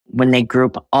when they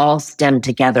group all STEM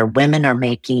together, women are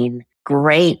making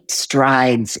great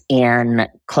strides in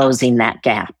closing that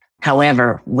gap.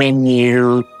 However, when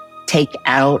you take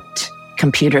out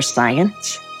computer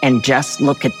science and just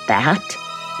look at that,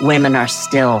 women are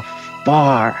still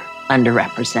far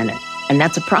underrepresented. And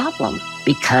that's a problem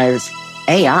because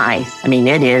AI,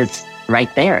 it is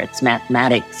right there. It's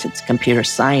mathematics, it's computer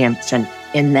science. And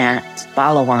in that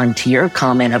follow on to your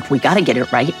comment of we got to get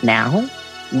it right now,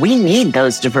 we need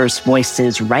those diverse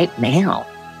voices right now.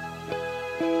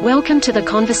 Welcome to the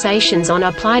Conversations on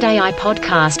Applied AI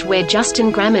podcast, where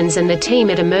Justin Grammons and the team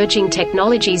at Emerging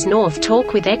Technologies North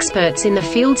talk with experts in the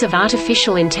fields of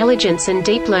artificial intelligence and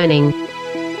deep learning.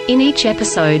 In each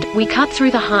episode, we cut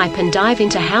through the hype and dive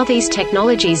into how these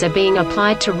technologies are being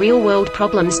applied to real-world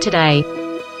problems today.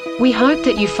 We hope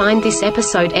that you find this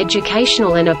episode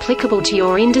educational and applicable to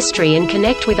your industry and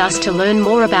connect with us to learn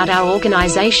more about our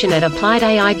organization at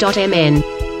appliedai.mn.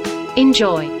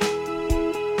 Enjoy.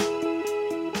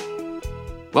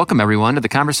 Welcome, everyone, to the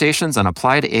Conversations on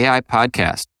Applied AI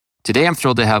podcast. Today, I'm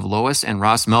thrilled to have Lois and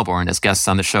Ross Melbourne as guests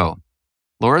on the show.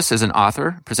 Lois is an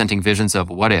author presenting visions of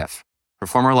what if. Her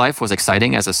former life was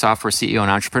exciting as a software CEO and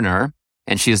entrepreneur,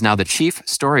 and she is now the Chief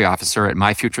Story Officer at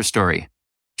My Future Story.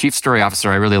 Chief Story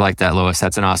Officer, I really like that, Lois.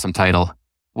 That's an awesome title.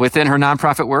 Within her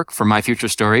nonprofit work for My Future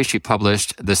Story, she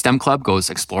published The STEM Club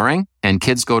Goes Exploring and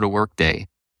Kids Go to Work Day.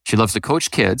 She loves to coach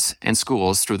kids and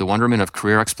schools through the wonderment of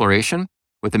career exploration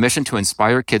with the mission to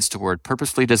inspire kids toward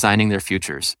purposefully designing their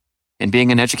futures. And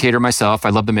being an educator myself, I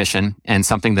love the mission and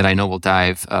something that I know we'll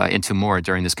dive into more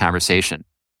during this conversation.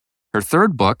 Her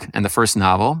third book and the first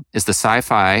novel is the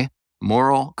sci-fi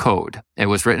Moral Code. It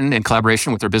was written in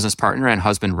collaboration with her business partner and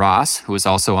husband, Ross, who is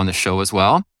also on the show as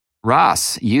well.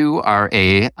 Ross, you are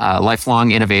a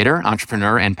lifelong innovator,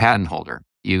 entrepreneur, and patent holder.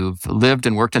 You've lived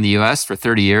and worked in the U.S. for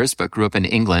 30 years, but grew up in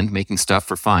England making stuff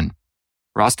for fun.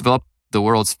 Ross developed the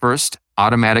world's first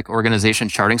automatic organization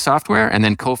charting software and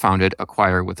then co-founded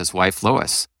Acquire with his wife,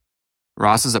 Lois.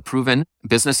 Ross is a proven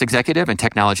business executive and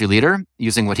technology leader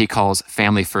using what he calls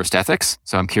family-first ethics.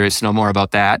 So I'm curious to know more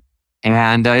about that.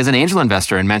 And is an angel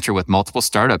investor and mentor with multiple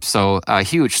startups. So a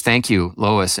huge thank you,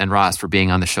 Lois and Ross, for being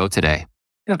on the show today.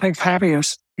 Yeah, thanks for having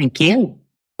us. Thank you.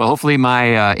 Well, hopefully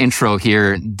my intro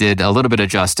here did a little bit of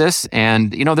justice.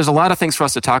 And, there's a lot of things for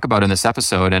us to talk about in this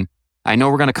episode. And I know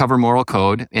we're going to cover moral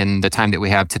code in the time that we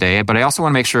have today. But I also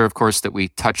want to make sure, of course, that we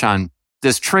touch on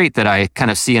this trait that I kind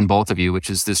of see in both of you, which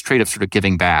is this trait of sort of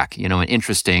giving back, and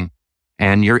interesting.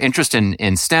 And your interest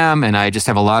in STEM, and I just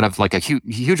have a lot of a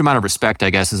huge amount of respect, I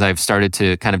guess, as I've started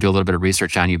to kind of do a little bit of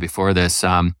research on you before this,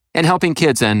 and helping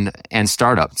kids and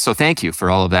startups. So thank you for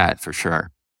all of that, for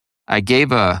sure. I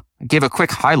gave a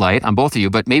quick highlight on both of you,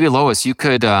 but maybe Lois, you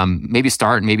could maybe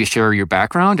start and maybe share your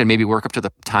background and maybe work up to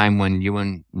the time when you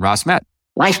and Ross met.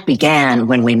 Life began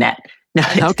when we met.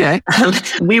 Okay.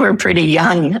 We were pretty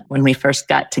young when we first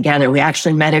got together. We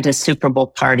actually met at a Super Bowl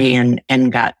party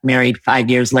and got married 5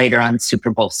 years later on Super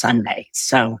Bowl Sunday.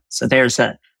 So there's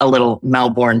a little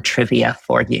Melbourne trivia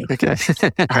for you. Okay.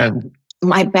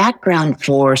 My background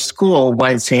for school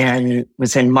was in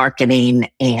marketing,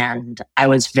 and I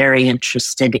was very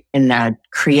interested in the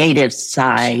creative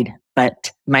side.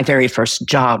 But my very first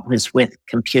job was with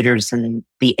computers in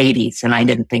the 80s, and I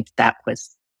didn't think that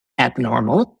was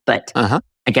abnormal, but I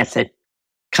guess it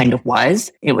kind of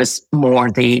was. It was more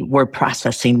the word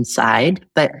processing side,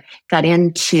 but got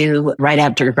into right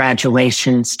after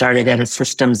graduation, started at a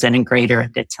systems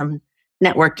integrator, did some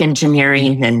network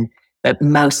engineering but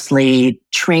mostly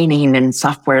training and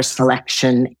software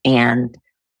selection. And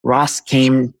Ross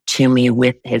came to me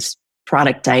with his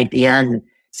product idea and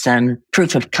some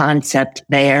proof of concept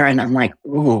there. And I'm like,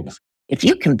 ooh, if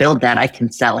you can build that, I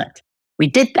can sell it. We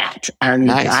did that.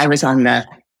 Nice. I was on the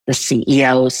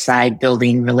CEO side,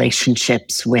 building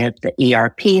relationships with the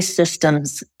ERP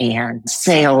systems and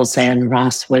sales. And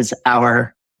Ross was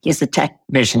he's a tech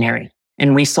visionary.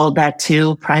 And we sold that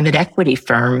to a private equity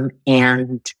firm.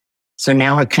 And so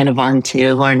now we're kind of on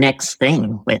to our next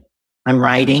thing I'm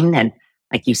writing and,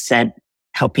 like you said,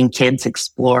 helping kids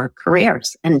explore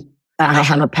careers. And I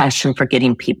have a passion for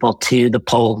getting people to the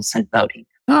polls and voting.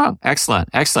 Oh, excellent.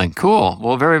 Excellent. Cool.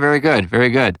 Well, very, very good. Very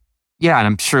good. Yeah. And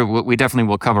I'm sure we definitely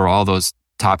will cover all those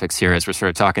topics here as we're sort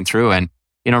of talking through. And,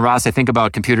 Ross, I think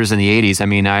about computers in the 80s. I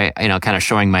mean, I kind of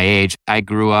showing my age, I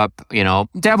grew up,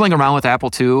 dabbling around with Apple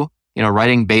II,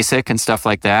 writing BASIC and stuff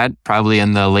like that, probably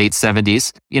in the late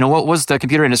 70s. What was the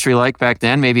computer industry like back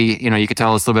then? Maybe, you could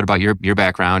tell us a little bit about your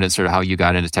background and sort of how you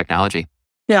got into technology.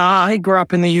 Yeah, I grew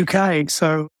up in the UK,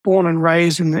 so born and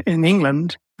raised in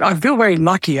England. I feel very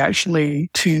lucky, actually,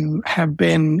 to have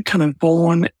been kind of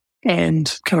born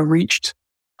and kind of reached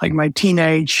like my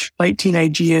late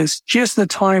teenage years, just the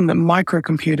time that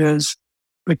microcomputers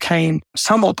became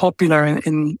somewhat popular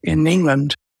in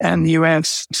England and the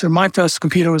US. So my first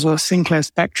computer was a Sinclair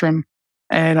Spectrum,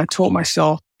 and I taught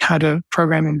myself how to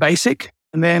program in BASIC.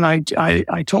 And then I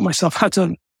taught myself how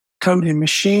to code in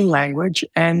machine language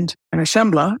and an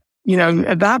assembler.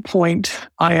 At that point,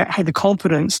 I had the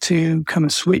confidence to kind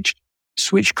of switch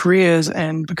careers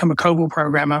and become a COBOL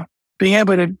programmer. Being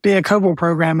able to be a COBOL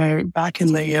programmer back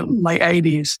in the late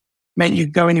 80s meant you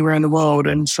could go anywhere in the world.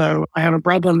 And so I have a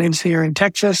brother who lives here in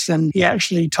Texas, and he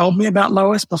actually told me about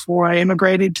Lois before I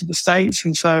immigrated to the States.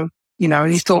 And so,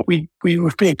 he thought we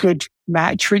would be a good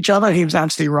match for each other. He was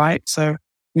absolutely right. So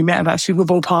we met at that Super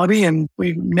Bowl party, and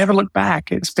we never looked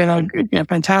back. It's been a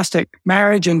fantastic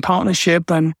marriage and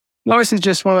partnership. And Lois is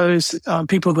just one of those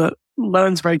people that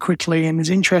learns very quickly and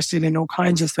is interested in all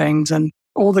kinds of things. And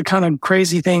all the kind of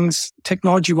crazy things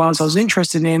technology-wise I was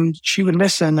interested in, she would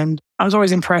listen. And I was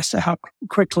always impressed at how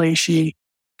quickly she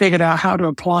figured out how to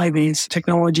apply these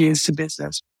technologies to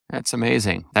business. That's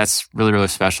amazing. That's really, really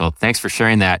special. Thanks for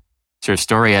sharing that sort of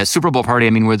story. A Super Bowl party,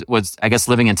 was I guess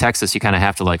living in Texas, you kind of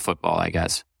have to like football, I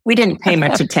guess. We didn't pay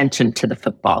much attention to the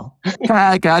football.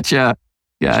 Gotcha.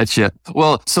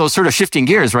 Well, so sort of shifting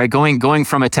gears, right? Going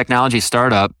from a technology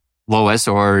startup, Lois,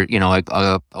 or,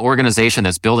 a organization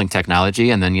that's building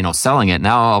technology and then, selling it.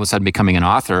 Now all of a sudden becoming an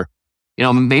author.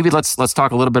 Maybe let's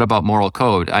talk a little bit about Moral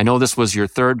Code. I know this was your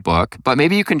third book, but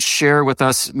maybe you can share with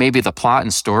us maybe the plot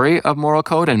and story of Moral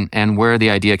Code and where the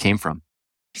idea came from.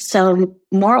 So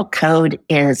Moral Code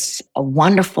is a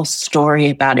wonderful story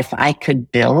about if I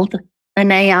could build an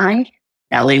AI,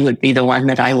 Ellie would be the one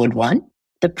that I would want.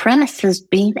 The premise is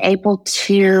being able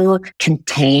to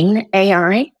contain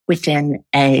AI within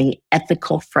an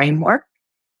ethical framework.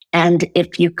 And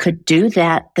if you could do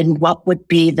that, then what would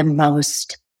be the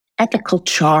most ethical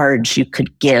charge you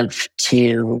could give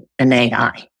to an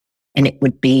AI? And it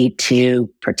would be to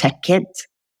protect kids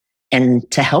and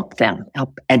to help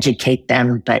educate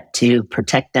them, but to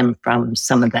protect them from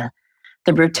some of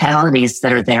the brutalities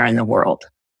that are there in the world.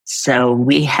 So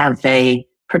we have a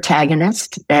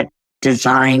protagonist that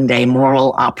designed a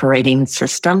moral operating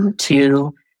system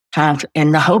to have,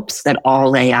 in the hopes that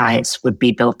all AIs would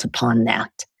be built upon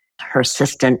that. Her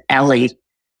assistant, Ellie,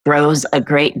 grows a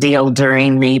great deal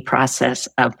during the process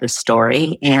of the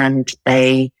story, and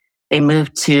they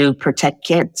move to protect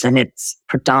kids. And it's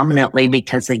predominantly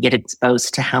because they get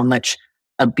exposed to how much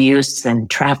abuse and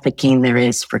trafficking there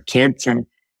is for kids. And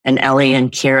Ellie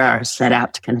and Kira are set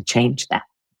out to kind of change that.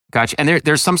 Gotcha. And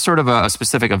there's some sort of a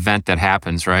specific event that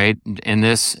happens, right, in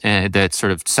this that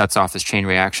sort of sets off this chain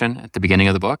reaction at the beginning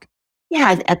of the book?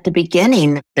 Yeah, at the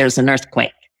beginning, there's an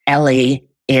earthquake. Ellie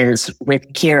is with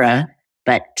Kira,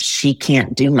 but she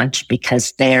can't do much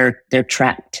because they're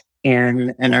trapped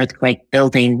in an earthquake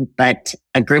building. But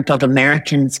a group of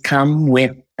Americans come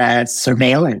with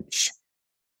surveillance,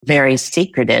 very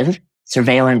secretive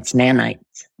surveillance nanites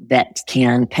that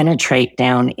can penetrate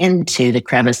down into the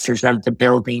crevices of the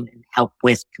building and help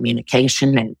with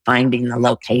communication and finding the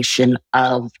location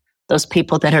of those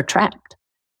people that are trapped.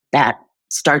 That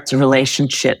starts a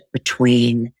relationship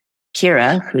between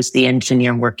Kira, who's the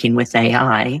engineer working with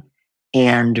AI,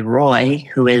 and Roy,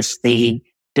 who is the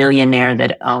billionaire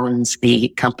that owns the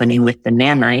company with the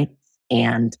nanites.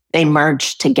 And they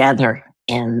merge together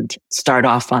and start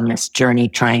off on this journey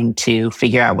trying to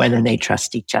figure out whether they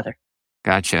trust each other.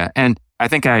 Gotcha. And I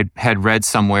think I had read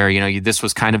somewhere, this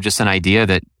was kind of just an idea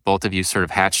that both of you sort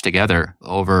of hatched together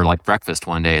over like breakfast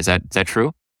one day. Is that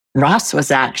true? Ross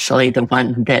was actually the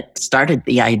one that started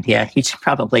the idea. He should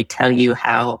probably tell you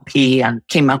how he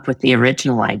came up with the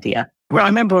original idea. Well, I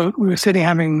remember we were sitting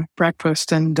having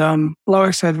breakfast, and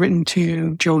Lois had written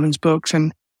 2 children's books,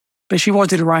 but she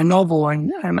wanted to write a novel,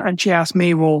 and she asked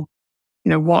me, well,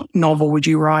 what novel would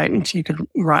you write if you could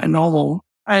write a novel?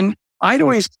 And I'd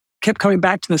always kept coming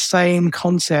back to the same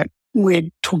concept we had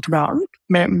talked about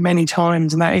many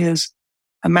times, and that is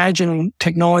imagining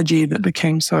technology that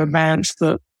became so advanced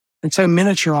that and so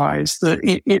miniaturized that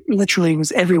it literally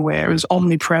was everywhere. It was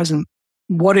omnipresent.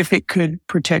 What if it could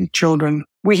protect children?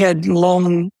 We had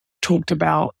long talked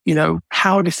about,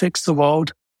 how to fix the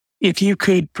world. If you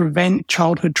could prevent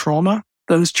childhood trauma,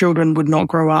 those children would not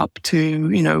grow up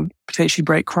to, potentially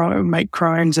make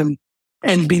crimes and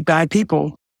be bad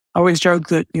people. I always joke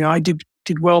that, I did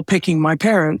well picking my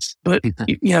parents, but,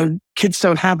 kids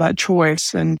don't have that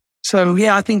choice. And so,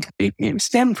 I think it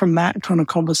stemmed from that kind of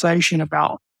conversation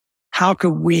about how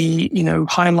could we,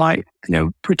 highlight,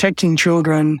 protecting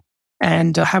children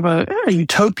and have a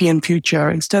utopian future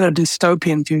instead of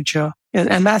dystopian future.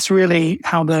 And that's really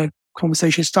how the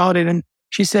conversation started. And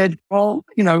she said, well,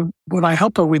 would I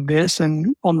help her with this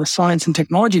and on the science and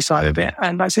technology side of it?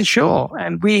 And I said, sure.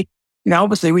 And we,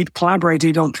 obviously we'd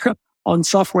collaborated on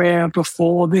software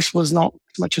before. This was not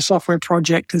much a software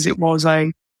project as it was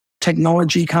a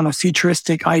technology kind of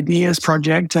futuristic ideas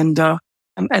project. And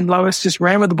Lois just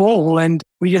ran with the ball and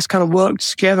we just kind of worked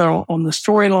together on the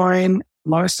storyline.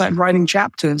 Lois started writing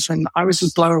chapters and I was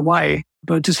just blown away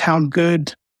by just how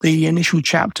good the initial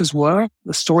chapters were.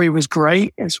 The story was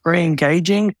great. It's very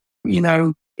engaging.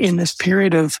 In this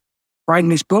period of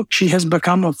writing this book, she has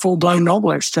become a full-blown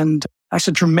novelist. And that's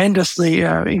a tremendously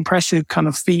impressive kind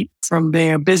of feat from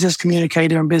being a business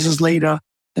communicator and business leader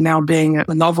to now being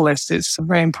a novelist. It's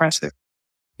very impressive.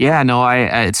 Yeah, no,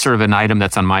 it's sort of an item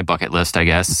that's on my bucket list, I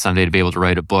guess, someday to be able to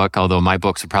write a book, although my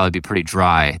books would probably be pretty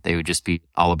dry. They would just be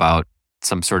all about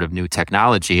some sort of new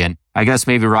technology. And I guess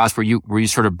maybe, Ross, were you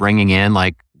sort of bringing in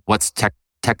like what's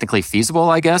technically feasible,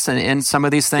 I guess, in some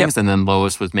of these things? Yep. And then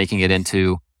Lois was making it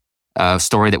into a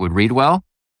story that would read well?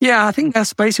 Yeah, I think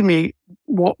that's basically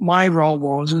what my role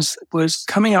was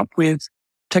coming up with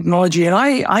technology. And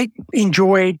I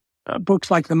enjoyed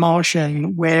books like The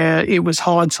Martian, where it was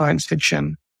hard science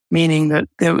fiction, meaning that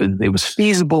it was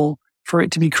feasible for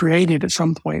it to be created at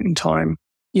some point in time.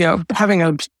 Having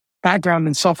a background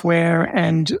in software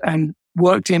and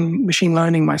worked in machine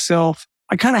learning myself,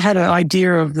 I kind of had an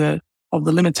idea of the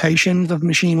limitations of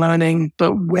machine learning,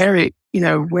 but where it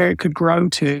could grow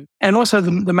to. And also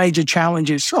the major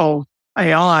challenges of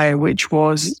AI, which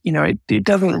was, it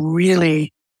doesn't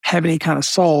really have any kind of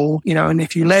soul, and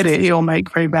if you let it, it'll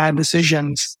make very bad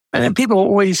decisions. And then people are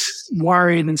always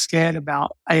worried and scared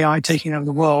about AI taking over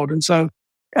the world. And so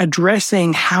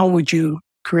addressing how would you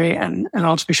create an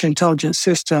artificial intelligence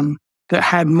system that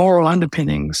had moral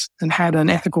underpinnings and had an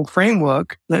ethical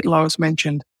framework that Lois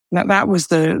mentioned. That was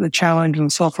the challenge on the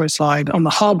software side. On the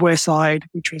hardware side,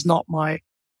 which was not my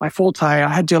forte, I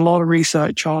had to do a lot of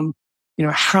research on,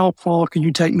 how far could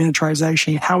you take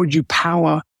miniaturization? How would you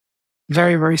power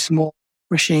very, very small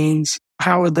machines?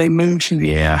 How would they move through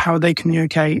the air? How would they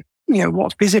communicate?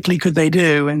 What physically could they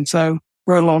do? And so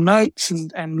wrote a lot of notes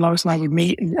and Lois and I would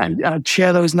meet and I'd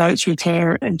share those notes with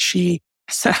her. And she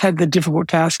had the difficult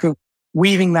task of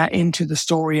weaving that into the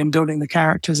story and building the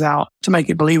characters out to make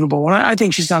it believable. And I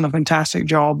think she's done a fantastic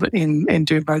job in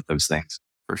doing both those things.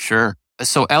 For sure.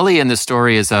 So Ellie in the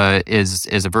story is a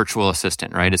virtual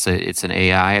assistant, right? It's an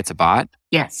AI, it's a bot.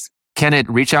 Yes. Can it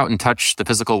reach out and touch the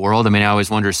physical world? I mean, I always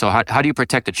wonder, so how do you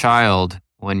protect a child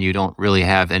when you don't really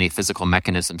have any physical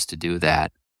mechanisms to do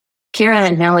that? Kira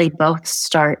and Ellie both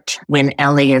start when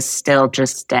Ellie is still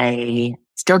just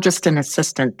an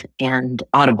assistant and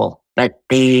audible. But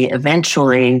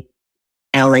eventually,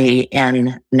 Ellie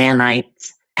and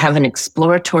Nanites have an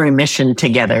exploratory mission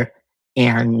together.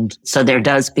 And so there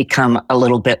does become a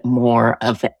little bit more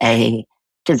of a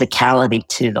physicality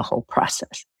to the whole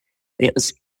process. It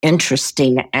was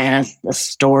interesting as the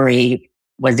story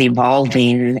was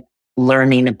evolving,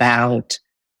 learning about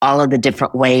all of the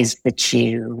different ways that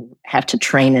you have to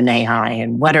train an AI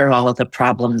and what are all of the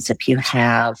problems if you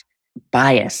have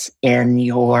bias in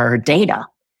your data.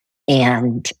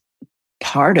 And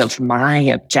part of my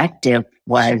objective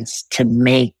was to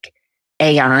make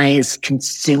AIs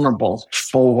consumable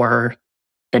for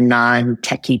the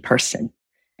non-techie person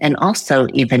and also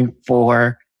even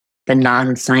for the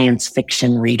non-science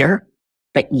fiction reader.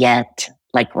 But yet,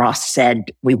 like Ross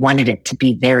said, we wanted it to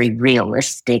be very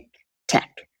realistic tech.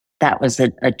 That was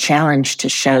a challenge to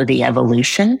show the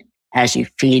evolution as you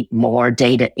feed more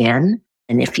data in.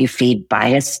 And if you feed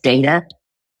biased data,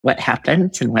 what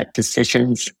happens and what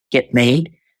decisions get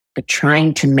made, but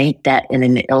trying to make that in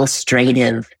an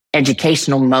illustrative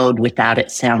educational mode without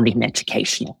it sounding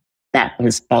educational. That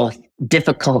was both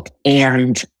difficult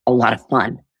and a lot of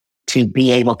fun to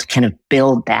be able to kind of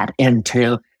build that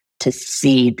into to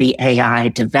see the AI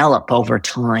develop over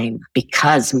time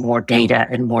because more data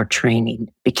and more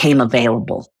training became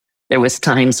available. There was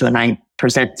times when I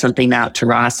present something out to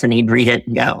Ross and he'd read it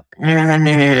and go,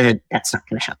 that's not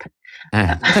going to happen.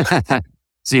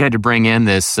 So you had to bring in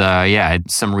this,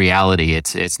 some reality.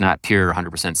 It's not pure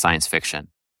 100% science fiction.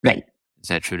 Right. Is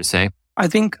that true to say? I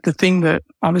think the thing that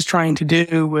I was trying to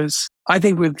do was, I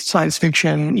think with science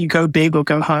fiction, you go big or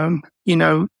go home.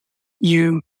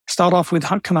 You start off with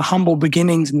kind of humble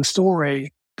beginnings in the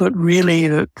story, but really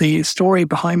the story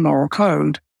behind Moral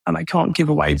Code, and I can't give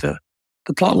away the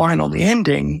plot line or the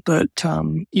ending, but,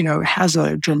 has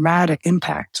a dramatic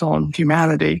impact on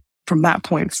humanity. From that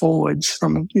point forwards,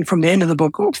 from the end of the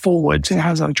book forwards, it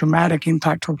has a dramatic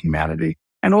impact on humanity.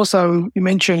 And also, you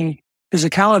mentioned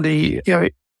physicality.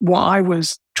 What I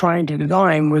was trying to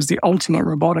design was the ultimate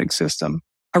robotic system.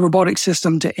 a robotic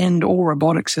system to end all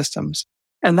robotic systems.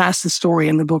 And that's the story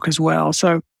in the book as well.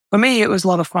 So for me, it was a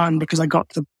lot of fun because I got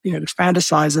to, to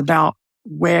fantasize about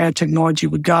where technology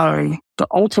would go. But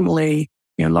ultimately,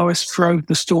 Lois drove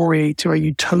the story to a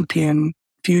utopian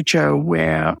future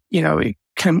where, it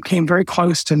came very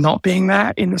close to not being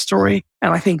that in the story.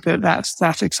 And I think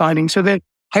that's exciting. So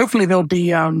hopefully there'll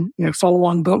be,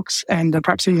 follow-on books and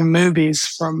perhaps even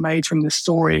movies made from this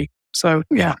story. So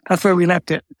yeah, that's where we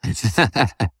left it. So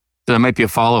there might be a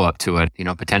follow-up to it,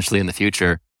 potentially in the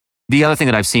future. The other thing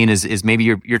that I've seen is maybe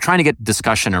you're trying to get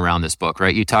discussion around this book,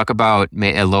 right? You talk about,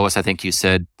 Lois, I think you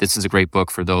said this is a great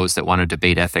book for those that want to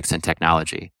debate ethics and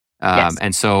technology. Yes.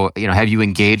 And so, have you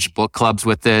engaged book clubs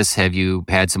with this? Have you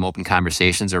had some open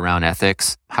conversations around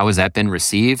ethics? How has that been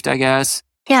received, I guess?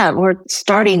 Yeah, we're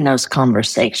starting those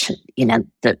conversations.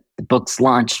 The book's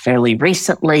launched fairly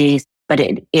recently, but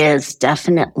it is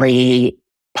definitely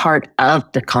part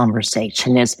of the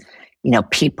conversation is,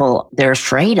 people, they're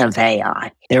afraid of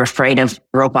AI. They're afraid of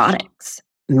robotics.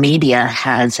 Media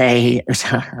has a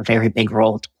very big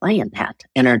role to play in that.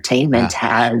 Entertainment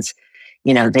has,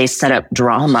 they set up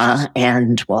drama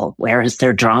and, well, where is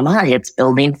their drama? It's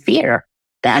building fear.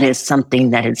 That is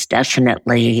something that is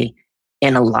definitely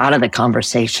in a lot of the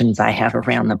conversations I have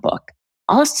around the book.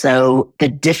 Also, the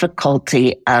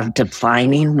difficulty of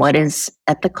defining what is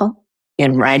ethical.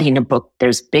 In writing a book,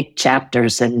 there's big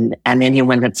chapters and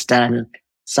anyone that's done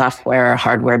software or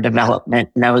hardware development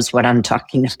knows what I'm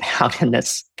talking about in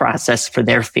this process for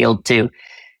their field too.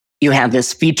 You have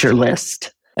this feature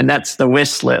list and that's the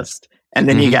wish list. And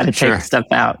then you got to take stuff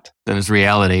out. Then there's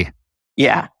reality.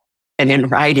 Yeah. And in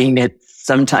writing it,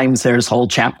 sometimes there's whole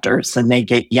chapters and they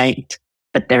get yanked,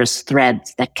 but there's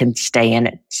threads that can stay in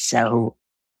it. So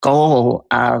goal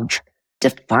of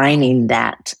defining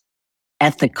that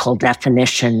ethical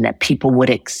definition that people would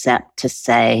accept to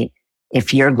say,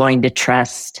 if you're going to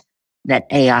trust that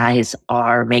AIs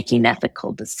are making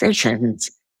ethical decisions,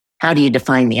 how do you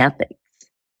define the ethics?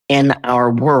 In our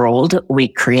world, we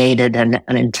created an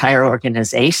entire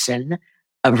organization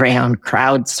around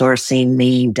crowdsourcing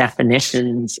the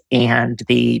definitions and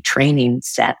the training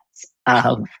sets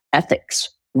of ethics.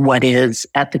 What is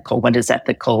ethical? What is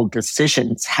ethical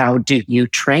decisions? How do you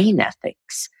train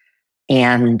ethics?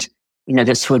 And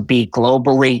this would be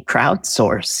globally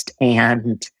crowdsourced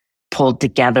and pulled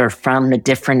together from the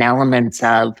different elements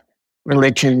of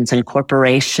religions and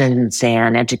corporations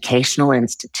and educational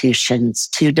institutions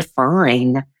to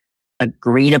define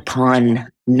agreed upon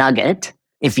nugget,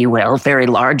 if you will, very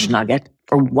large nugget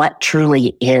for what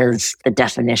truly is the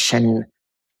definition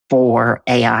for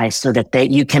AI so that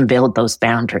you can build those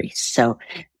boundaries. So,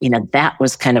 that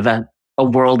was kind of a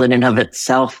world in and of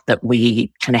itself that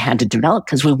we kind of had to develop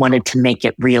because we wanted to make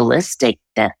it realistic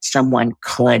that someone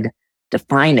could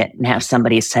define it and have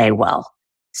somebody say, well,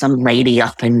 some lady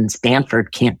up in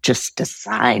Stanford can't just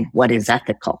decide what is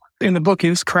ethical. In the book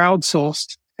is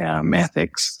crowdsourced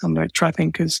ethics, which I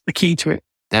think is the key to it.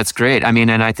 That's great.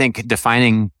 And I think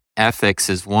defining ethics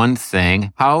is one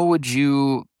thing. How would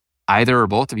you, either or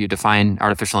both of you, define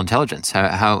artificial intelligence?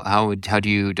 How do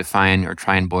you define or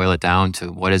try and boil it down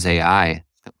to what is AI?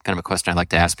 Kind of a question I'd like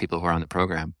to ask people who are on the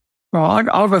program. Well,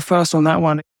 I'll go first on that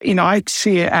one. I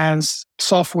see it as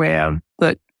software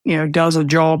that, does a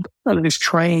job that is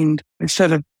trained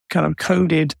instead of kind of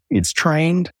coded. It's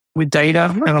trained with data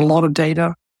and a lot of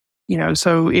data,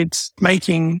 so it's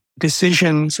making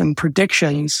decisions and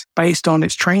predictions based on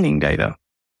its training data.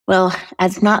 Well,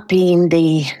 as not being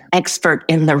the expert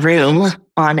in the room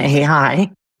on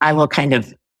AI, I will kind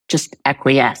of just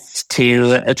acquiesce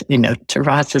to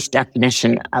Ross's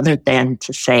definition, other than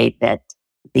to say that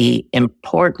the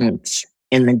importance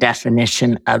in the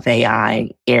definition of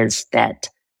AI is that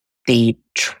the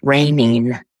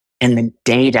training and the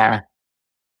data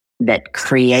that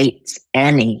creates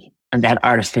any of that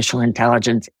artificial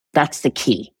intelligence, that's the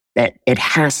key, that it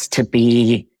has to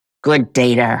be good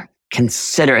data,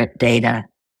 considerate data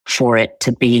for it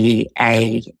to be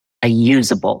a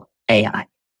usable AI.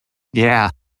 Yeah.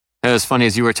 It was funny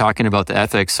as you were talking about the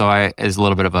ethics. So as a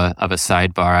little bit of a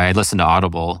sidebar, I listen to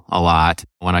Audible a lot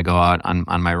when I go out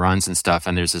on my runs and stuff.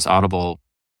 And there's this Audible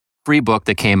free book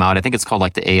that came out. I think it's called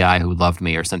like The AI Who Loved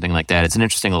Me or something like that. It's an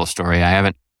interesting little story. I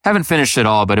haven't finished it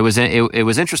all, but it was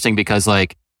interesting because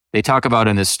like they talk about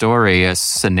in this story a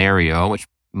scenario, which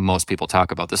most people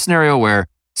talk about, the scenario where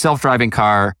self-driving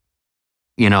car,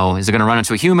 is it going to run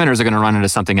into a human or is it going to run into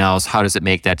something else? How does it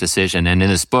make that decision? And in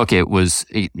this book, it was,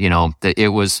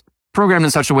 it was programmed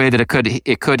in such a way that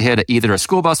it could hit either a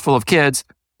school bus full of kids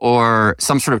or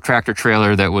some sort of tractor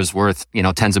trailer that was worth,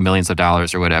 tens of millions of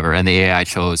dollars or whatever. And the AI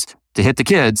chose to hit the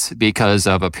kids because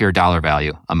of a pure dollar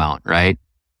value amount, right?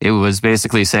 It was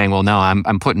basically saying, well, no,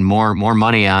 I'm putting more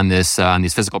money on this on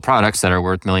these physical products that are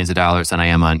worth millions of dollars than I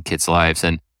am on kids' lives.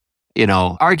 And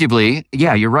arguably,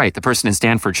 yeah, you're right. The person in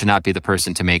Stanford should not be the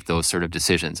person to make those sort of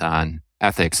decisions on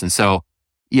ethics. And so,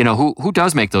 who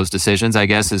does make those decisions, I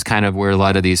guess, is kind of where a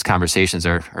lot of these conversations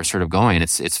are sort of going.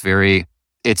 It's very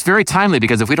timely,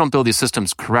 because if we don't build these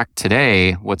systems correct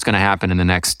today, what's going to happen in the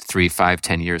next 3, 5,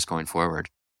 10 years going forward?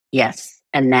 Yes.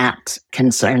 And that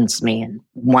concerns me. And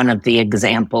one of the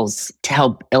examples to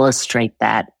help illustrate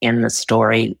that in the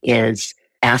story is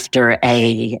after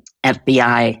a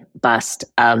FBI bust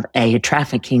of a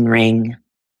trafficking ring,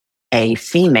 a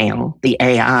female, the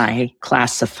AI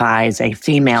classifies a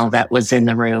female that was in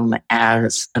the room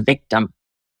as a victim.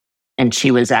 And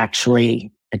she was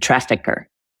actually a trafficker.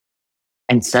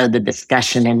 And so the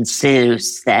discussion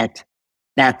ensues that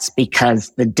that's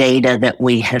because the data that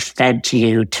we have fed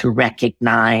you to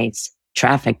recognize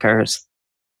traffickers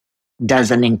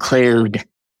doesn't include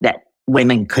that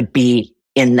women could be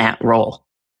in that role.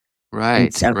 Right.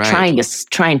 And so right.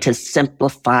 trying to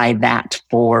simplify that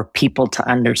for people to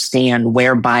understand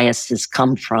where biases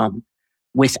come from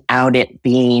without it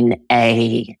being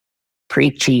a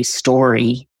preachy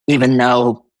story, even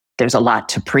though there's a lot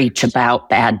to preach about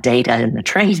bad data in the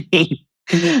training,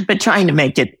 but trying to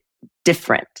make it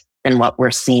different than what we're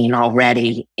seeing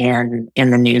already in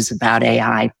the news about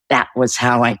AI. That was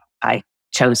how I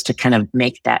chose to kind of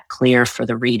make that clear for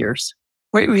the readers.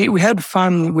 We had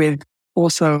fun with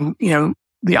also,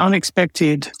 the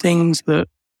unexpected things that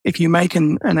if you make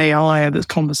an AI that's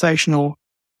conversational,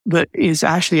 that is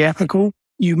actually ethical,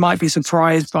 you might be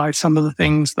surprised by some of the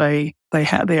things they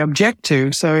object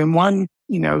to. So in one,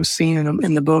 scene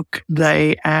in the book,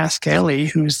 they ask Ellie,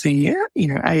 who's the,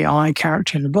 AI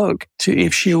character in the book,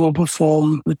 if she will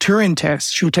perform the Turing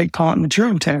test. She'll take part in the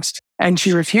Turing test. And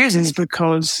she refuses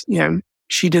because,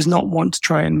 she does not want to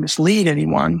try and mislead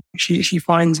anyone. She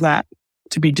finds that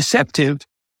to be deceptive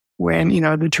when,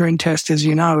 the Turing test, as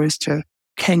is to,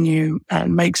 can you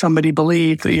make somebody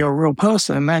believe that you're a real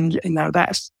person? And,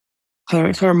 that's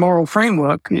her moral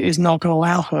framework is not going to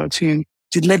allow her to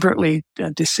deliberately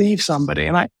deceive somebody.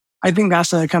 And I think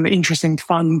that's a kind of interesting,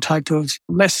 fun type of,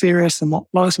 less serious than what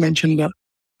Lois mentioned, but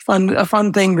a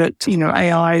fun thing that,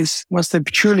 AIs, once they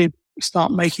truly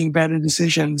start making better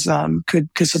decisions, could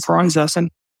surprise us.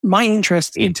 And my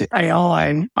interest into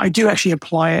AI, I do actually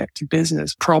apply it to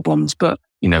business problems, but,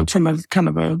 from a kind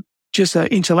of just an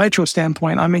intellectual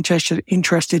standpoint, I'm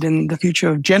interested in the future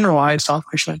of generalized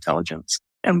artificial intelligence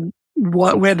and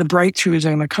where the breakthroughs are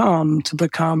going to come to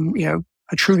become,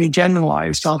 a truly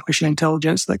generalized artificial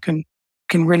intelligence that can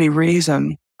really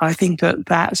reason. I think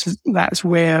that's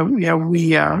where,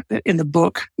 we in the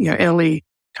book, Ellie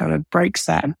kind of breaks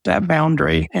that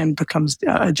boundary and becomes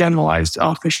a generalized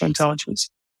artificial intelligence.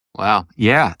 Wow.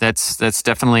 Yeah, that's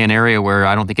definitely an area where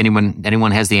I don't think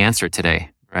anyone has the answer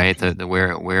today, right? The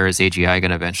where is AGI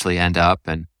going to eventually end up?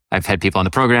 And I've had people on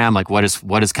the program like, what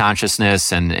is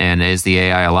consciousness and is the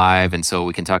AI alive? And so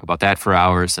we can talk about that for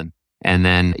hours. And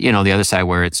then, the other side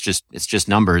where it's just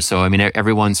numbers. So, I mean,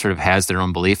 everyone sort of has their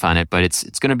own belief on it, but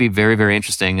it's going to be very, very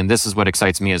interesting. And this is what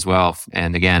excites me as well.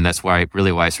 And again, that's why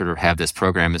I sort of have this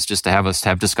program, is just to have us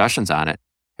have discussions on it.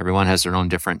 Everyone has their own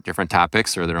different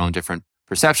topics or their own different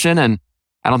perception. And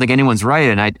I don't think anyone's right.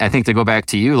 And I think, to go back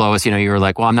to you, Lois, you were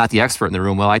like, well, I'm not the expert in the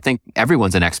room. Well, I think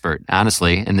everyone's an expert,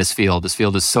 honestly, in this field. This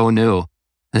field is so new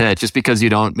that just because you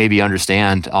don't maybe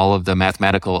understand all of the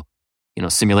mathematical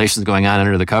simulations going on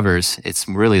under the covers, it's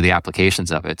really the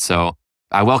applications of it. So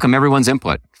I welcome everyone's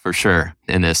input for sure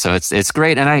in this. So it's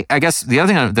great. And I guess the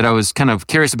other thing that I was kind of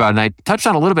curious about, and I touched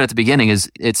on a little bit at the beginning,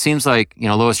 is it seems like,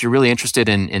 Lois, you're really interested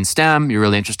in STEM. You're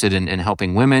really interested in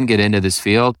helping women get into this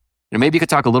field. Maybe you could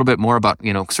talk a little bit more about,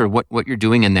 sort of what you're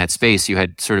doing in that space. You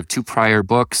had sort of 2 prior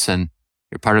books and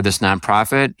you're part of this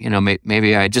nonprofit.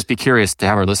 Maybe I'd just be curious to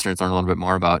have our listeners learn a little bit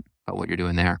more about what you're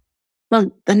doing there. Well,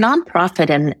 the nonprofit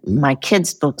and my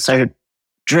kids' books are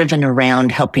driven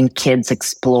around helping kids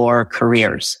explore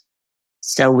careers.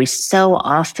 So we so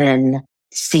often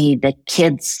see that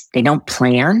kids, they don't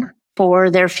plan for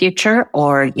their future,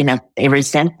 or, they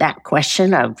resent that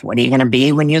question of what are you going to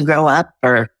be when you grow up,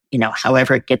 or,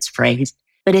 however it gets phrased.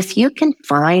 But if you can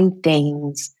find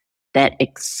things that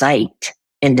excite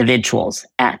individuals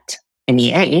at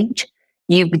any age,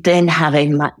 you then have a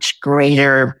much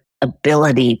greater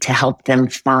ability to help them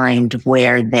find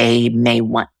where they may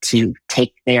want to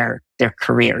take their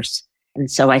careers. And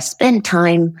so I spend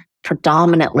time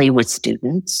predominantly with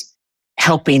students,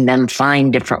 helping them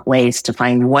find different ways to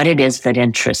find what it is that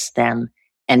interests them,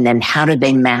 and then how do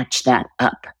they match that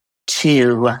up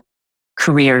to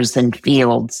careers and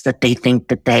fields that they think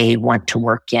that they want to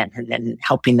work in, and then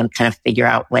helping them kind of figure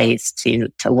out ways to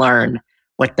learn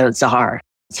what those are.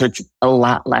 So it's a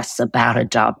lot less about a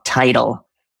job title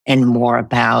and more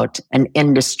about an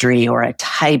industry or a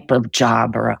type of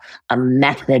job or a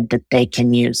method that they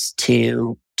can use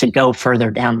to go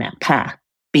further down that path.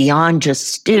 Beyond just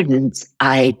students,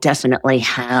 I definitely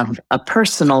have a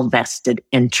personal vested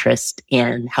interest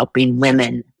in helping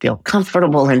women feel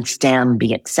comfortable in STEM,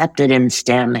 be accepted in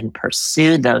STEM, and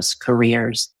pursue those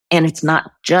careers. And it's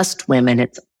not just women,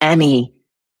 it's any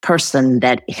person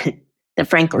that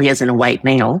frankly isn't a white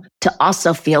male, to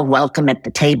also feel welcome at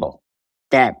the table,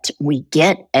 that we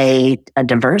get a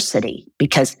diversity,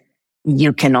 because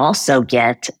you can also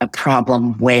get a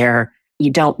problem where you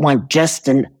don't want just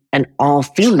an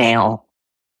all-female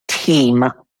team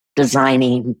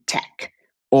designing tech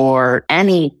or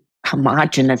any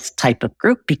homogenous type of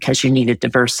group, because you need a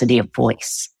diversity of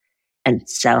voice. And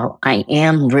so I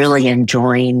am really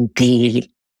enjoying the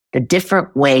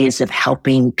different ways of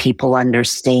helping people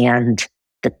understand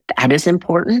that that is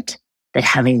important, that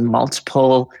having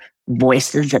multiple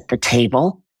voices at the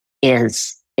table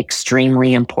is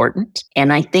extremely important.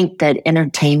 And I think that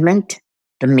entertainment,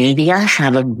 the media,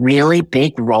 have a really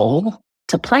big role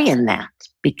to play in that,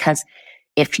 because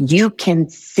if you can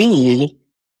see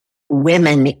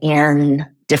women in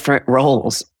different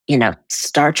roles,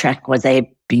 Star Trek was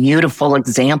a beautiful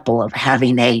example of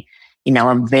having a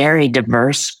very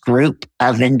diverse group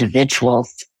of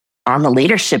individuals on the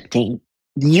leadership team.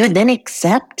 You then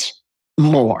accept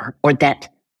more, or that,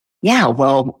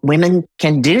 women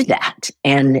can do that.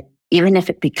 And even if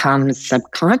it becomes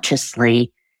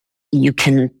subconsciously, you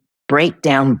can break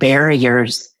down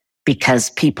barriers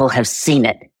because people have seen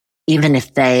it. Even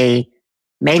if they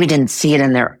maybe didn't see it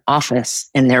in their office,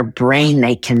 in their brain,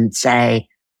 they can say,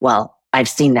 well, I've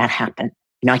seen that happen.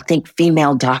 I think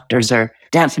female doctors are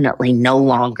definitely no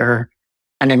longer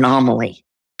an anomaly.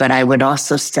 But I would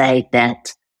also say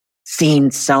that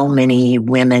seeing so many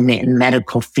women in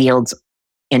medical fields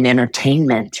in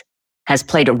entertainment has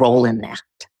played a role in that,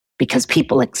 because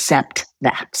people accept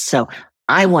that. So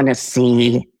I want to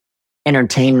see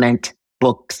entertainment,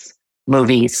 books,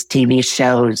 movies, TV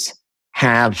shows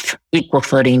have equal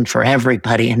footing for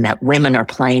everybody, and that women are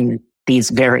playing these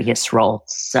various roles.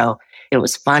 So it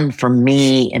was fun for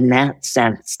me in that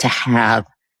sense to have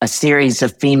a series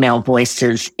of female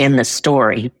voices in the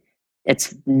story.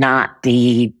 It's not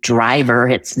the driver.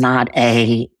 It's not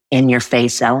a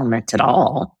in-your-face element at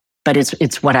all, but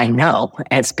it's what I know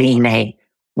as being a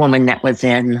woman that was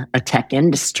in a tech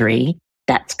industry.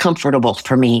 That's comfortable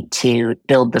for me to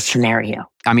build the scenario.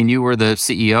 I mean, you were the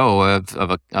CEO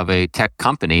of a tech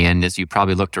company, and as you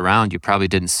probably looked around, you probably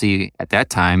didn't see at that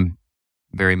time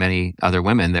very many other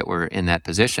women that were in that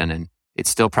position, and it's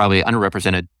still probably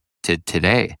underrepresented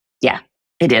today. Yeah,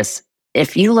 it is.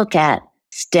 If you look at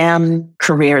STEM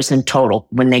careers in total,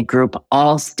 when they group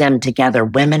all STEM together,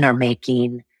 women are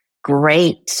making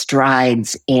great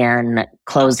strides in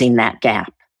closing that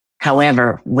gap.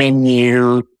 However, when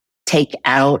you take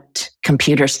out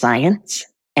computer science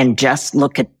and just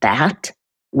look at that,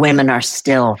 women are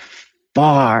still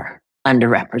far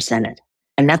underrepresented.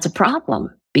 And that's a problem,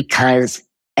 because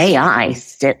AI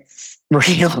sits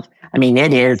real. I mean,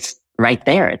 it is right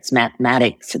there. It's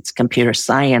mathematics, it's computer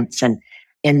science. And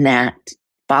in that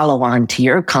follow on to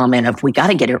your comment of we got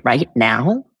to get it right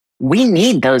now, we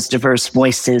need those diverse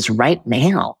voices right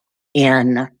now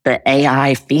in the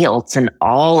AI fields and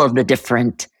all of the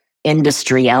different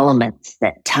industry elements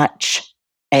that touch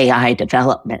AI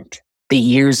development, the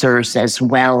users as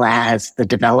well as the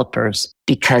developers,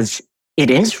 because it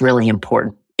is really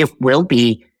important. It will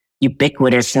be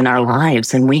ubiquitous in our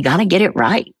lives, and we got to get it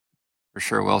right. For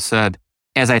sure. Well said.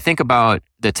 As I think about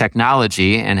the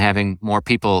technology and having more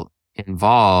people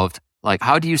involved, like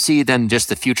how do you see then just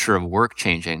the future of work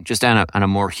changing, just on a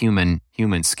more human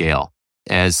scale,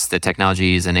 as the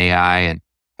technologies and AI and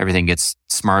everything gets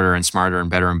smarter and smarter and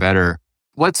better?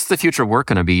 What's the future of work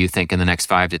going to be, you think, in the next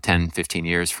 5 to 10, 15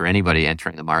 years for anybody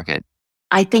entering the market?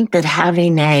 I think that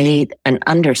having an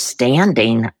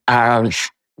understanding of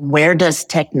where does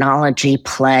technology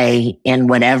play in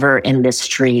whatever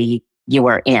industry you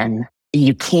are in.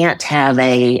 You can't have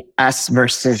a us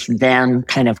versus them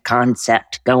kind of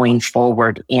concept going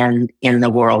forward in the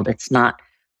world. It's not,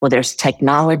 well, there's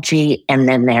technology and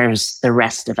then there's the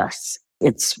rest of us.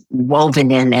 It's woven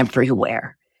in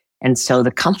everywhere. And so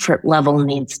the comfort level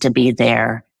needs to be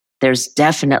there. There's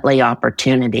definitely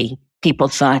opportunity. People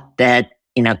thought that,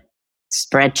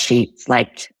 spreadsheets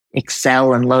like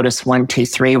Excel and Lotus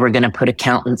 1-2-3 were going to put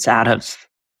accountants out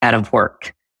of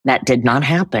work. That did not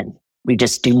happen. We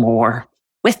just do more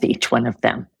with each one of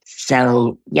them.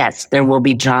 So yes, there will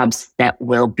be jobs that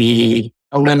will be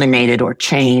eliminated or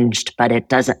changed, but it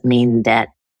doesn't mean that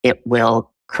it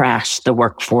will crash the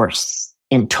workforce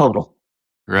in total.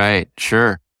 Right.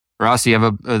 Sure. Ross, do you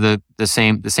have the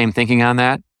same thinking on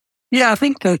that? Yeah, I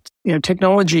think that,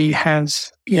 technology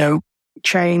has,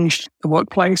 changed the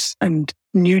workplace, and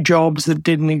new jobs that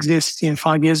didn't exist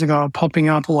 5 years ago are popping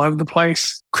up all over the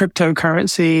place.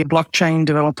 Cryptocurrency, blockchain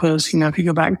developers, if you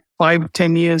go back 5,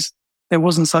 10 years, there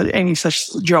wasn't any such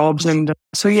jobs. And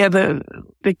so,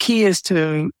 the key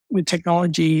with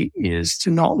technology is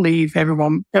to not leave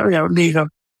everyone, leave a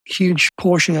huge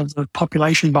portion of the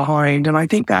population behind. And I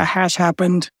think that has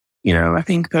happened. I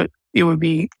think that it would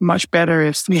be much better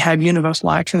if we had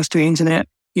universal access to the internet,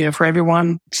 for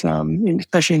everyone,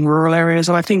 especially in rural areas.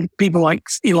 And I think people like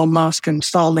Elon Musk and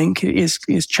Starlink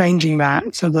is changing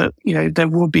that so that, there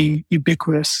will be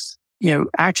ubiquitous,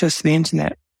 access to the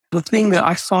internet. The thing that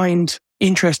I find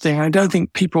interesting, I don't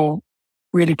think people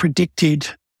really predicted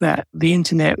that the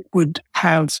internet would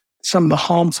have some of the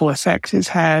harmful effects it's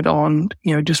had on,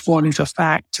 just what is a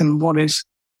fact and what is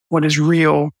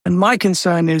real. And my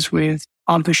concern is with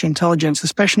artificial intelligence,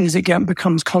 especially as it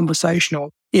becomes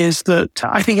conversational, is that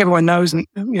I think everyone knows, and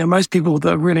most people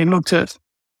that really looked at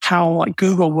how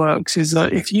Google works, is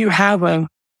that if you have a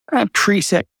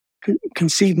preset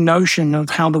conceived notion of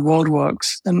how the world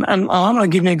works, and I'm going to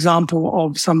give an example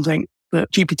of something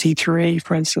that GPT-3,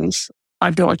 for instance,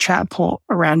 I built a chatbot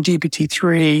around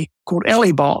GPT-3 called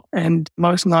Ellibot, and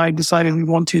Lois and I decided we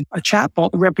wanted a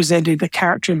chatbot that represented the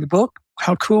character in the book.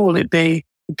 How cool would it be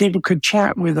if people could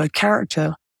chat with a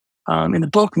character in the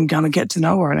book and kind of get to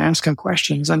know her and ask her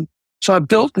questions? And so I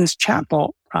built this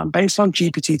chatbot based on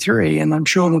GPT-3, and I'm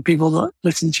sure the people that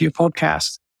listen to your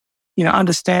podcast,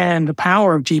 understand the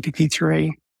power of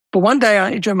GPT-3. But one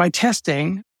day during my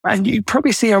testing, and you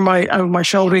probably see on my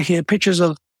shoulder here pictures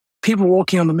of people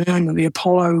walking on the moon and the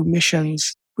Apollo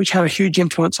missions, which had a huge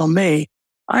influence on me.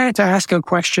 I had to ask her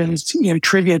questions,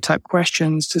 trivia type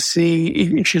questions to see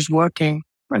if she's working.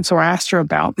 And so I asked her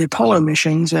about the Apollo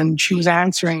missions, and she was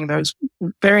answering those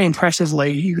very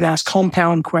impressively. You could ask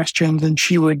compound questions and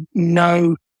she would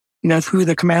know, who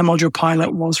the command module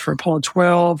pilot was for Apollo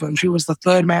 12 and who was the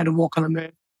third man to walk on the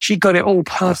moon. She got it all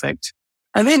perfect.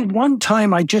 And then one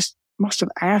time I just must have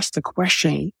asked the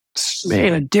question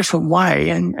in a different way.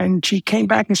 And she came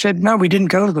back and said, no, we didn't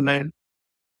go to the moon.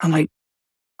 I'm like,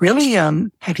 really?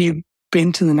 Have you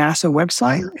been to the NASA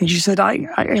website? And she said, I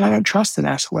don't trust the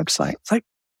NASA website. It's like,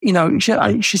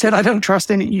 she said, I don't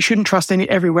trust you shouldn't trust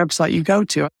every website you go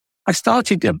to. I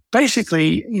started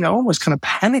basically, almost kind of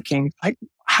panicking. Like,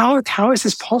 how is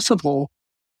this possible?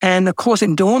 And of course,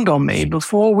 it dawned on me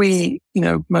before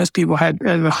most people had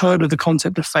ever heard of the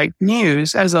concept of fake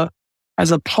news. As a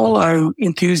Apollo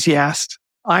enthusiast,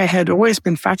 I had always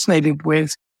been fascinated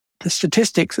with the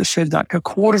statistics that said that a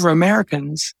quarter of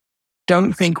Americans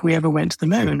don't think we ever went to the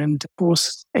moon. And of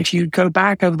course, if you go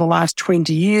back over the last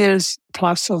 20 years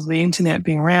plus of the internet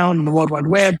being around and the World Wide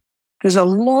Web, there's a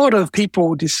lot of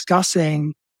people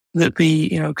discussing that the,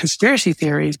 conspiracy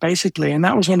theories basically. And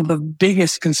that was one of the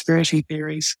biggest conspiracy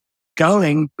theories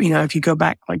going, if you go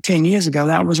back like 10 years ago,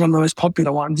 that was one of the most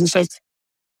popular ones. And so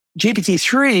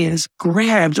GPT-3 has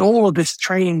grabbed all of this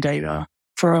training data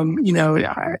from,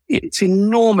 it's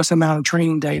enormous amount of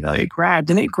training data it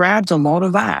grabbed a lot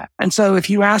of that. And so if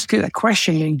you ask it a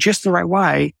question in just the right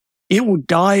way, it will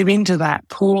dive into that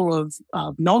pool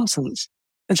of nonsense.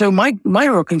 And so my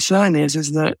real concern is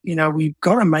that, we've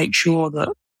got to make sure that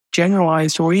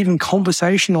generalized or even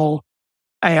conversational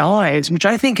AIs, which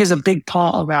I think is a big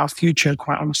part of our future,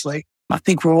 quite honestly. I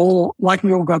think we all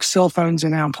got cell phones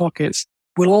in our pockets.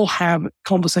 We'll all have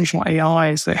conversational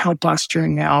AIs that help us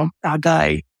during our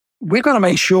day. We've got to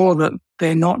make sure that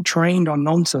they're not trained on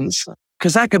nonsense,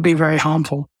 because that could be very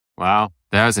harmful. Wow.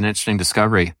 That was an interesting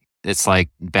discovery. It's like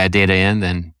bad data in,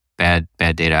 then bad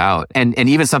data out. And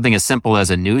even something as simple as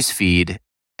a news feed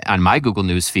on my Google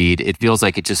News feed, it feels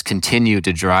like it just continued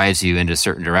to drives you into a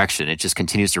certain direction. It just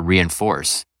continues to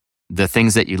reinforce the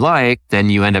things that you like. Then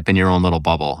you end up in your own little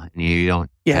bubble and you don't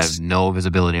have no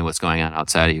visibility of what's going on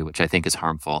outside of you, which I think is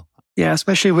harmful. Yeah,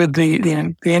 especially with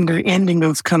the ending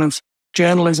of kind of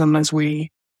journalism as we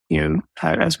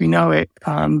know it,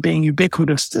 being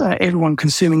ubiquitous, everyone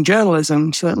consuming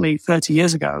journalism. Certainly 30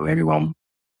 years ago, everyone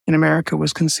in America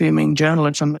was consuming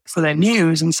journalism for their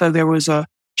news. And so there was a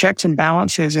checks and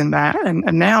balances in that. And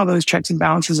now those checks and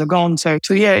balances are gone. So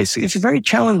yeah, it's very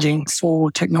challenging for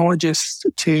technologists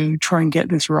to try and get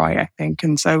this right, I think.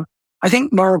 And so I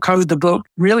think Moral Code, the book,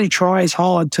 really tries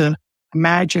hard to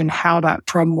imagine how that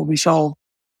problem will be solved.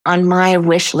 on my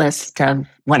wish list of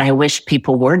what I wish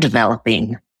people were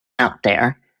developing out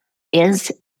there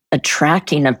is a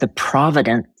tracking of the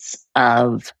provenance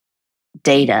of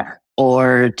data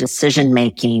or decision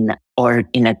making, or,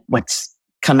 what's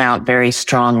come out very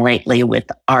strong lately with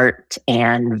art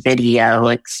and video,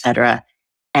 et cetera,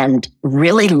 and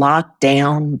really lock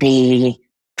down the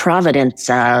provenance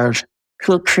of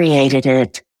who created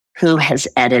it, who has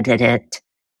edited it,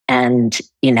 and,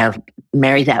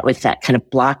 marry that with that kind of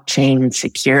blockchain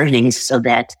security so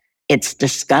that it's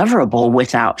discoverable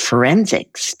without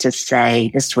forensics to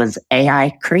say this was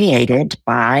AI created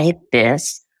by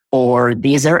this, or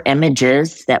these are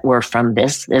images that were from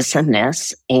this, this, and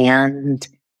this, and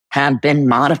have been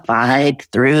modified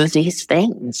through these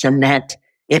things. And that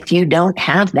if you don't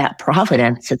have that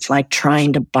provenance, it's like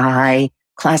trying to buy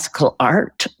classical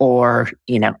art or,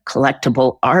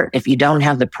 collectible art. If you don't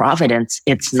have the provenance,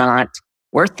 it's not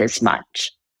worth as much.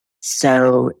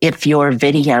 So if your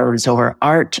videos or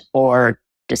art or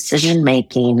decision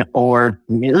making or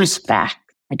news facts,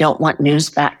 I don't want news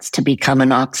facts to become an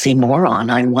oxymoron.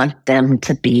 I want them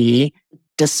to be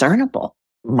discernible.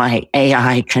 My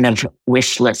AI kind of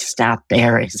wish list out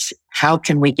there is how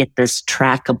can we get this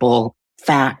trackable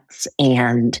facts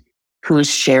and who's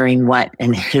sharing what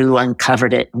and who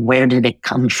uncovered it and where did it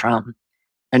come from?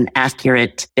 An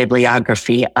accurate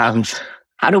bibliography of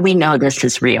how do we know this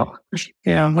is real?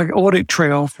 Yeah, like audit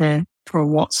trail for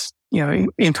what's,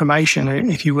 information,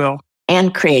 if you will.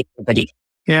 And creativity.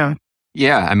 Yeah.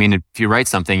 Yeah. I mean, if you write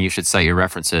something, you should cite your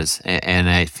references. And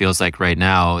it feels like right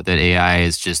now that AI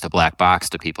is just a black box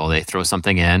to people. They throw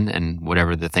something in and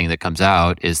whatever the thing that comes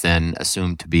out is then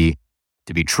assumed to be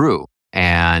true.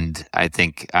 And I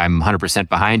think I'm 100%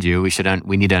 behind you.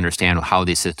 We need to understand how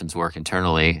these systems work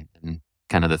internally. And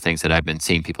kind of the things that I've been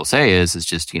seeing people say is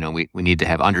just, we need to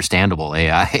have understandable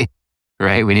AI,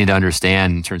 right? We need to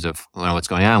understand in terms of what's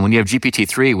going on. When you have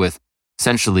GPT-3 with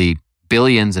essentially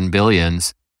billions and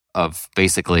billions of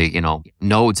basically,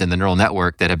 nodes in the neural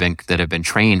network that have been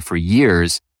trained for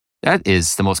years, that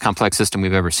is the most complex system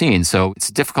we've ever seen. So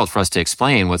it's difficult for us to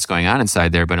explain what's going on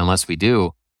inside there, but unless we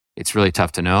do, it's really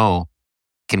tough to know,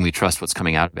 can we trust what's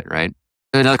coming out of it, right?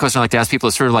 Another question I like to ask people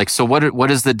is sort of like, so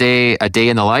what is a day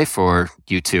in the life for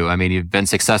you two? I mean, you've been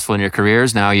successful in your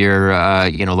careers. Now you're,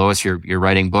 Lois, you're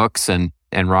writing books, and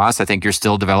Ross, I think you're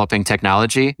still developing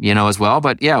technology, as well.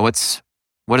 But yeah, what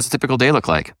does a typical day look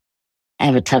like? I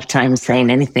have a tough time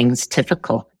saying anything's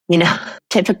typical.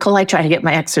 Typical, I try to get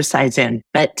my exercise in,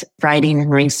 but writing and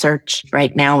research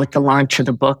right now with the launch of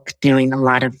the book, doing a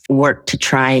lot of work to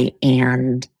try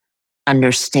and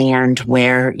understand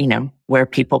where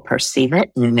people perceive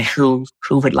it and who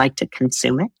would like to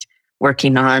consume it.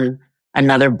 Working on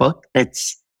another book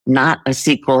that's not a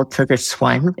sequel to this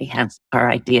one. We have our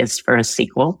ideas for a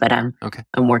sequel, but I'm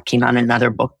working on another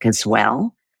book as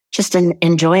well. Just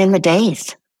enjoying the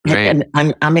days. Great.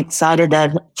 And I'm excited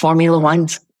that Formula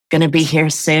One's going to be here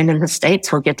soon in the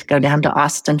States. We'll get to go down to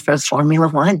Austin for Formula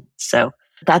One. So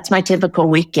that's my typical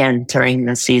weekend during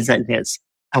the season is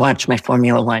I watch my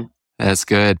Formula One. That's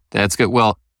good.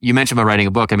 Well, you mentioned about writing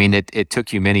a book. I mean, it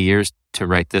took you many years to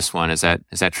write this one. Is that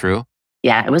true?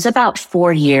 Yeah, it was about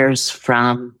 4 years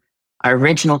from our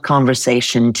original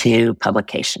conversation to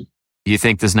publication. Do you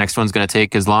think this next one's going to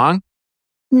take as long?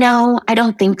 No, I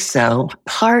don't think so.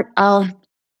 Part of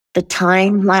the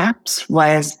time lapse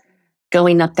was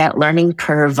going up that learning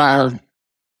curve of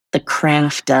the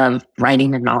craft of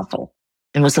writing a novel.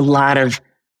 There was a lot of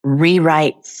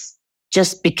rewrites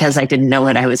just because I didn't know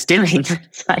what I was doing. So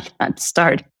I got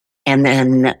started. And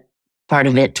then part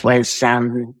of it was,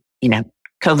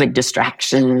 COVID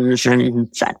distractions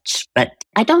and such. But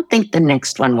I don't think the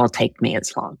next one will take me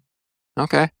as long.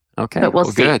 Okay. But we'll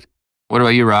see. Good. What about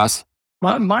you, Ross?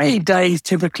 My day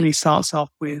typically starts off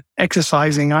with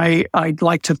exercising. I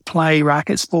like to play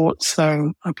racket sports.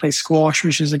 So I play squash,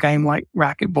 which is a game like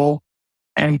racquetball,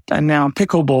 and now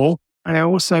pickleball. And I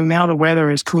also, now the weather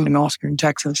is cooling off here in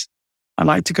Texas, I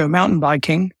like to go mountain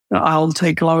biking. I'll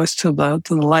take Lois to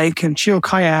the lake and she'll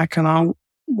kayak, and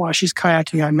while she's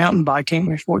kayaking, I'm mountain biking.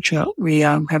 We're fortunate we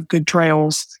have good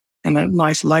trails and a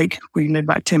nice lake we live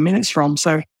about 10 minutes from.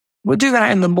 So we'll do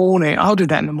that in the morning. I'll do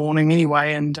that in the morning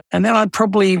anyway. And then I'd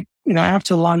probably,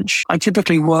 after lunch, I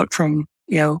typically work from,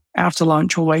 after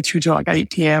lunch all the way through to like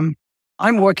 8 p.m.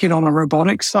 I'm working on a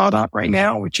robotics startup right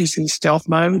now, which is in stealth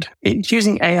mode. It's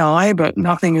using AI, but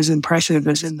nothing as impressive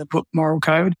as in the book Moral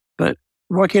Code. But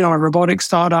working on a robotics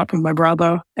startup with my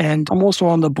brother, and I'm also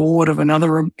on the board of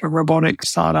another robotic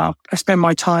startup. I spend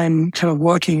my time kind of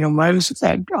working on those.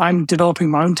 I'm developing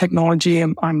my own technology,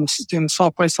 and I'm doing the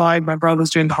software side. My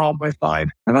brother's doing the hardware side.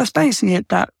 And that's basically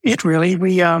it really.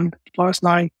 Lois and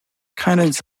I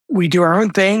we do our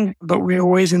own thing, but we're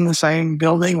always in the same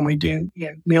building, and we do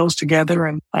meals together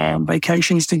and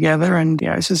vacations together, and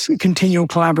it's just a continual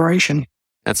collaboration.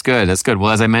 That's good. That's good.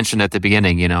 Well, as I mentioned at the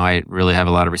beginning, I really have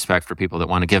a lot of respect for people that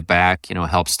want to give back,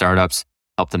 help startups,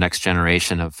 help the next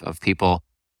generation of people.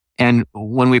 And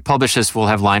when we publish this, we'll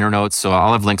have liner notes. So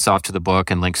I'll have links off to the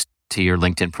book and links to your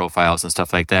LinkedIn profiles and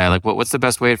stuff like that. Like, what's the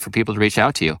best way for people to reach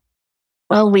out to you?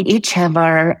 Well, we each have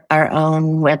our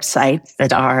own websites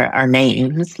that are our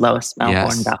names,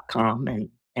 loismelbourne.com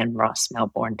and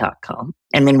rossmelbourne.com.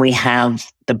 And then we have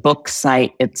the book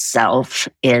site itself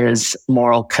is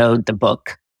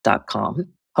moralcodethebook.com.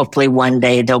 Hopefully one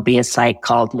day there'll be a site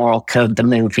called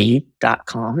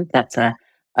moralcodethemovie.com. That's a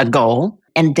goal.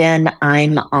 And then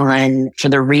I'm on, for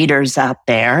the readers out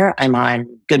there, I'm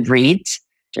on Goodreads,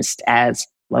 just as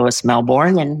Lois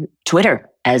Melbourne, and Twitter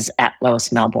as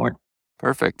 @LoisMelbourne.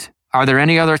 Perfect. Are there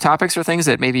any other topics or things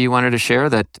that maybe you wanted to share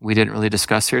that we didn't really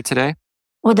discuss here today?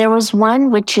 Well, there was one,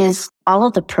 which is all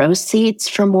of the proceeds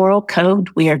from Moral Code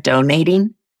we are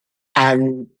donating.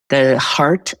 And the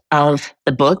heart of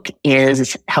the book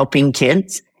is helping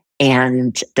kids.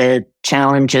 And the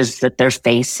challenges that they're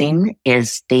facing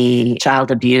is the child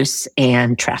abuse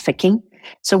and trafficking.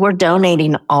 So we're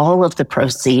donating all of the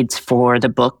proceeds for the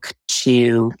book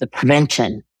to the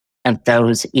prevention of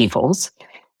those evils.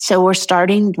 So we're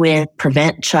starting with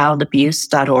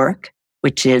preventchildabuse.org,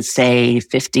 which is a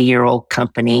 50-year-old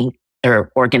company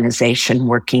or organization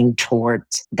working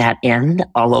towards that end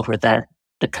all over the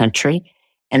country.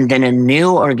 And then a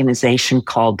new organization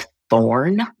called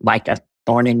Thorn, like a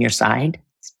thorn in your side.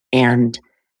 And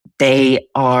they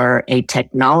are a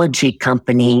technology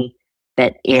company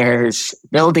that is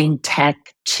building tech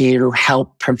to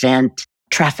help prevent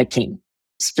trafficking,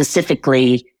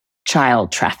 specifically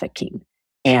child trafficking,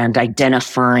 and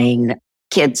identifying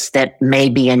kids that may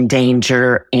be in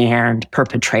danger and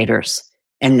perpetrators,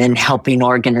 and then helping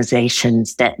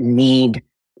organizations that need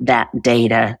that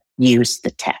data use the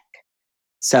tech.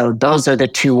 So those are the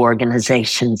two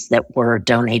organizations that we're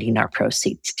donating our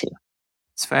proceeds to.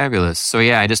 It's fabulous. So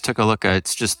I just took a look at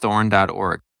it's just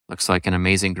thorn.org. Looks like an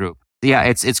amazing group. Yeah,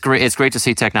 it's great. It's great to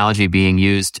see technology being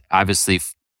used, obviously,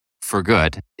 for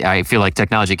good. I feel like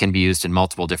technology can be used in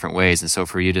multiple different ways. And so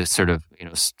for you to sort of,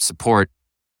 support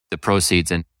the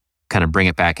proceeds and kind of bring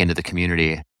it back into the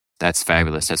community, that's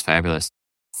fabulous. That's fabulous.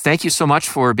 Thank you so much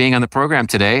for being on the program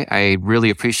today. I really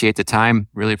appreciate the time.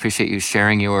 Really appreciate you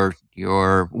sharing your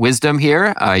wisdom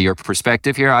here, your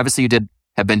perspective here. Obviously, you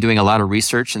have been doing a lot of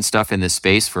research and stuff in this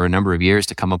space for a number of years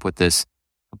to come up with this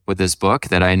book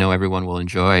that I know everyone will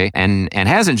enjoy and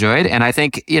has enjoyed. And I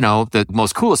think, the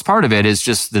most coolest part of it is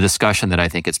just the discussion that I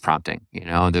think it's prompting.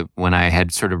 When I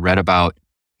had sort of read about,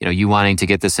 you wanting to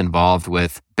get this involved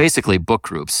with basically book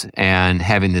groups and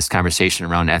having this conversation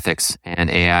around ethics and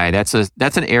AI, that's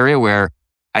an area where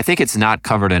I think it's not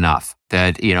covered enough.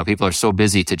 That, people are so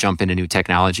busy to jump into new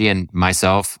technology, and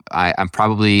myself, I'm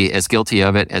probably as guilty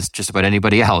of it as just about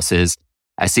anybody else is.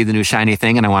 I see the new shiny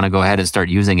thing and I want to go ahead and start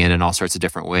using it in all sorts of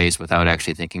different ways without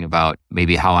actually thinking about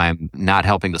maybe how I'm not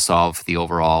helping to solve the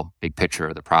overall big picture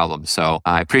of the problem. So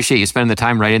I appreciate you spending the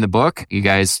time writing the book. You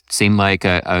guys seem like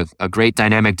a great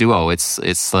dynamic duo.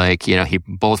 It's like, you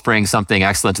both bring something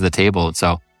excellent to the table.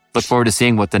 So look forward to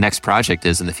seeing what the next project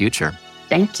is in the future.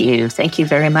 Thank you. Thank you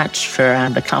very much for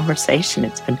the conversation.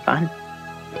 It's been fun.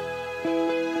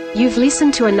 You've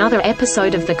listened to another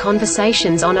episode of the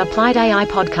Conversations on Applied AI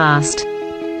podcast.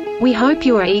 We hope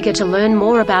you are eager to learn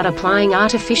more about applying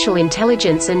artificial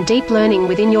intelligence and deep learning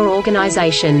within your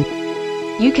organization.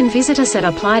 You can visit us at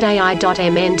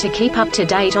appliedai.mn to keep up to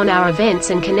date on our events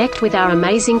and connect with our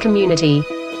amazing community.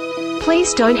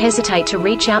 Please don't hesitate to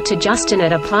reach out to Justin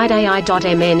at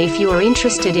appliedai.mn if you are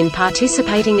interested in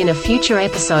participating in a future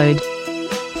episode.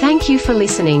 Thank you for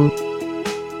listening.